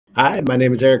Hi, my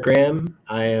name is Eric Graham.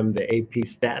 I am the AP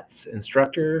Stats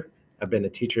instructor. I've been a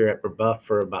teacher at Brebeuf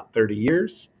for about 30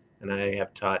 years, and I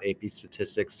have taught AP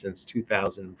Statistics since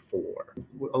 2004.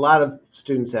 A lot of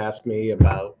students ask me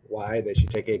about why they should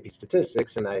take AP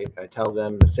Statistics, and I tell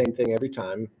them the same thing every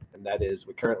time, and that is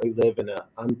we currently live in an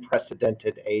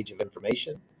unprecedented age of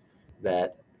information,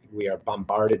 that we are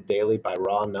bombarded daily by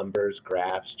raw numbers,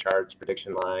 graphs, charts,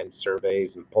 prediction lines,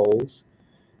 surveys, and polls,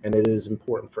 and it is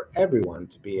important for everyone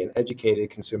to be an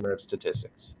educated consumer of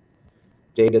statistics.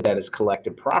 Data that is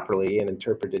collected properly and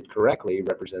interpreted correctly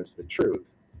represents the truth,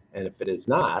 and if it is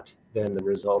not, then the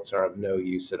results are of no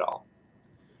use at all.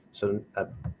 So, a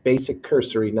basic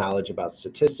cursory knowledge about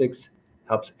statistics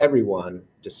helps everyone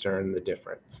discern the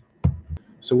difference.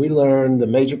 So, we learn the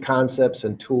major concepts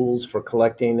and tools for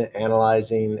collecting,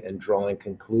 analyzing, and drawing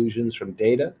conclusions from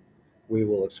data. We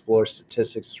will explore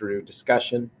statistics through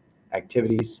discussion,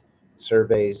 activities,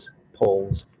 surveys,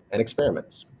 polls, and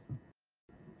experiments.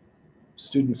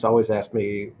 Students always ask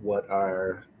me what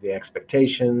are the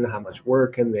expectation, how much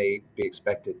work can they be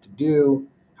expected to do,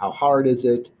 how hard is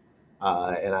it,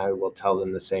 and I will tell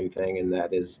them the same thing, and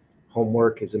that is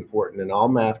homework is important in all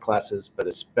math classes, but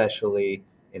especially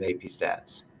in AP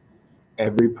Stats.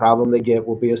 Every problem they get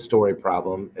will be a story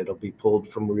problem. It'll be pulled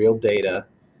from real data.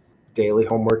 Daily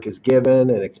homework is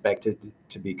given and expected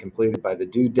to be completed by the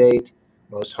due date.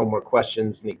 Most homework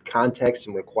questions need context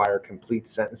and require complete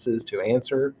sentences to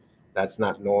answer. That's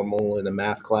not normal in a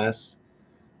math class.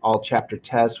 All chapter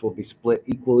tests will be split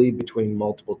equally between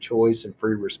multiple choice and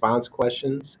free response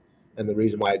questions. And the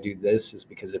reason why I do this is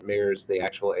because it mirrors the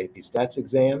actual AP Stats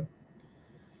exam.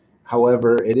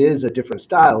 However, it is a different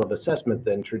style of assessment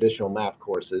than traditional math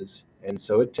courses, and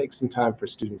so it takes some time for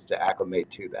students to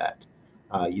acclimate to that.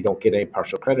 You don't get any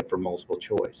partial credit for multiple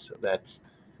choice, so that's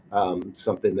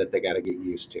something that they got to get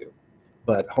used to.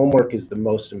 But homework is the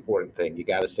most important thing. You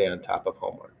got to stay on top of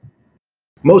homework.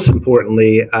 Most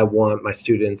importantly, I want my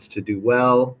students to do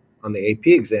well on the AP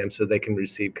exam so they can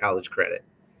receive college credit.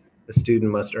 A student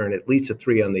must earn at least a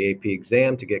 3 on the AP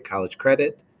exam to get college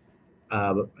credit.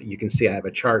 You can see I have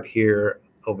a chart here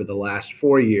over the last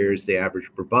 4 years, the average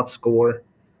Brebeuf score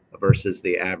versus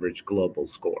the average global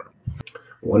score.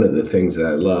 One of the things that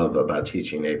I love about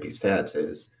teaching AP Stats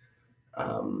is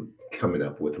coming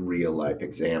up with real life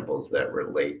examples that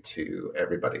relate to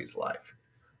everybody's life.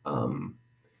 Um,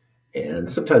 and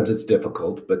sometimes it's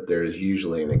difficult, but there's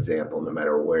usually an example no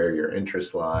matter where your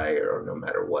interests lie or no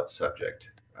matter what subject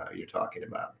you're talking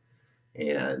about.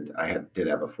 And did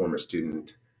have a former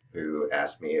student who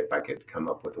asked me if I could come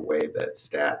up with a way that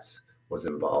stats was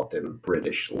involved in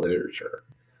British literature,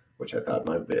 which I thought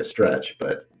might be a stretch,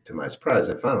 but to my surprise,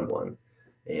 I found one.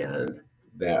 And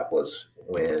that was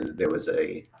when there was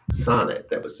a sonnet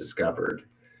that was discovered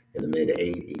in the mid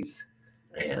 80s.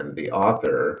 And the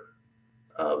author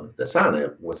of the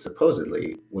sonnet was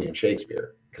supposedly William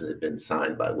Shakespeare because it had been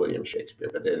signed by William Shakespeare,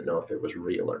 but they didn't know if it was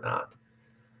real or not.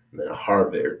 And then a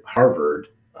Harvard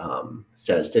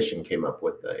statistician came up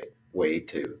with a way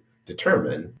to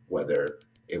determine whether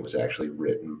it was actually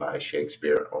written by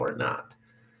Shakespeare or not.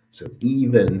 So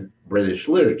even British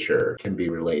literature can be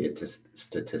related to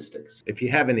statistics. If you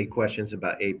have any questions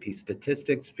about AP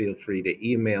statistics, feel free to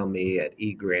email me at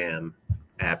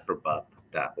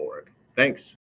egram@brebeuf.org. Thanks.